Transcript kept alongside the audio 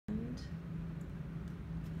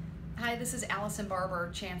Hi, this is Allison Barber,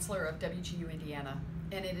 Chancellor of WGU Indiana,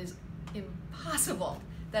 and it is impossible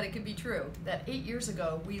that it could be true that 8 years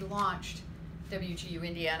ago we launched WGU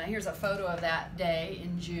Indiana. Here's a photo of that day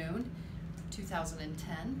in June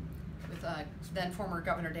 2010 with then former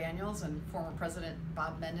Governor Daniels and former President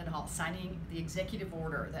Bob Mendenhall signing the executive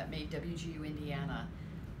order that made WGU Indiana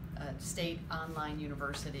a state online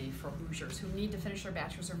university for Hoosiers who need to finish their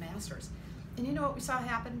bachelor's or master's. And you know what we saw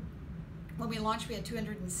happen? When we launched, we had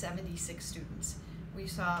 276 students. We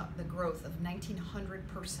saw the growth of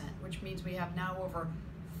 1,900%, which means we have now over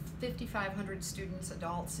 5,500 students,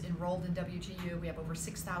 adults enrolled in WGU. We have over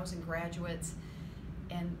 6,000 graduates,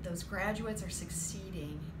 and those graduates are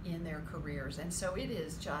succeeding in their careers. And so it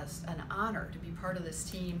is just an honor to be part of this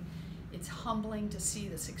team. It's humbling to see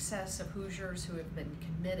the success of Hoosiers who have been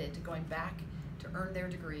committed to going back to earn their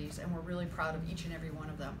degrees, and we're really proud of each and every one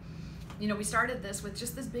of them. You know, we started this with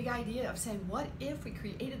just this big idea of saying, what if we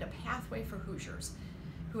created a pathway for Hoosiers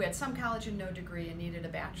who had some college and no degree and needed a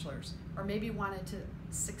bachelor's, or maybe wanted to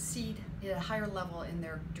succeed at a higher level in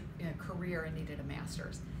their career and needed a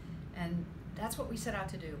master's. And that's what we set out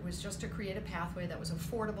to do, was just to create a pathway that was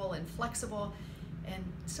affordable and flexible, and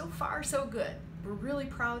so far so good. We're really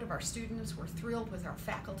proud of our students. We're thrilled with our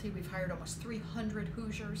faculty. We've hired almost 300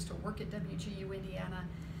 Hoosiers to work at WGU Indiana.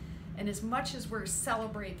 And as much as we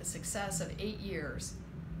celebrate the success of 8 years,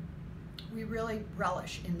 we really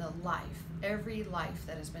relish in the life, every life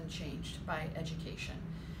that has been changed by education.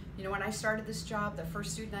 You know, when I started this job, the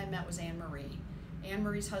first student I met was Anne Marie. Anne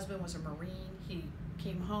Marie's husband was a Marine. He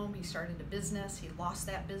came home, he started a business, he lost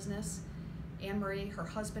that business. Anne Marie, her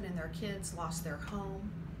husband and their kids lost their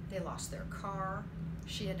home, they lost their car.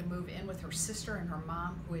 She had to move in with her sister and her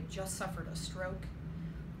mom, who had just suffered a stroke.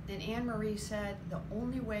 And Anne Marie said the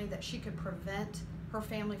only way that she could prevent her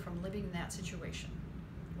family from living in that situation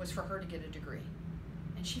was for her to get a degree.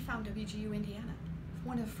 And she found WGU Indiana,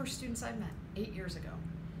 one of the first students I met 8 years ago.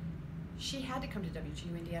 She had to come to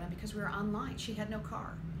WGU Indiana because we were online. She had no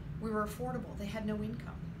car. We were affordable. They had no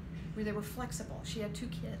income. They were flexible. She had 2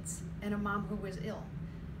 kids and a mom who was ill.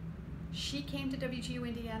 She came to WGU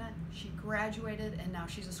Indiana, she graduated, and now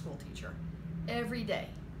she's a school teacher. Every day,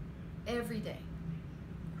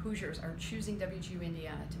 Hoosiers are choosing WGU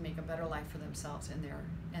Indiana to make a better life for themselves and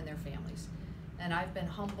their families. And I've been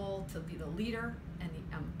humbled to be the leader, and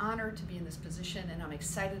I'm honored to be in this position, and I'm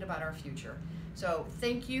excited about our future. So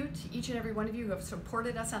thank you to each and every one of you who have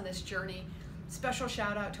supported us on this journey. Special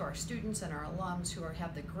shout out to our students and our alums who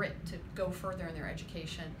have the grit to go further in their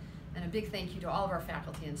education. And a big thank you to all of our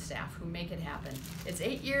faculty and staff who make it happen. It's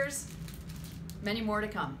 8 years, many more to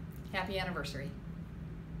come. Happy anniversary.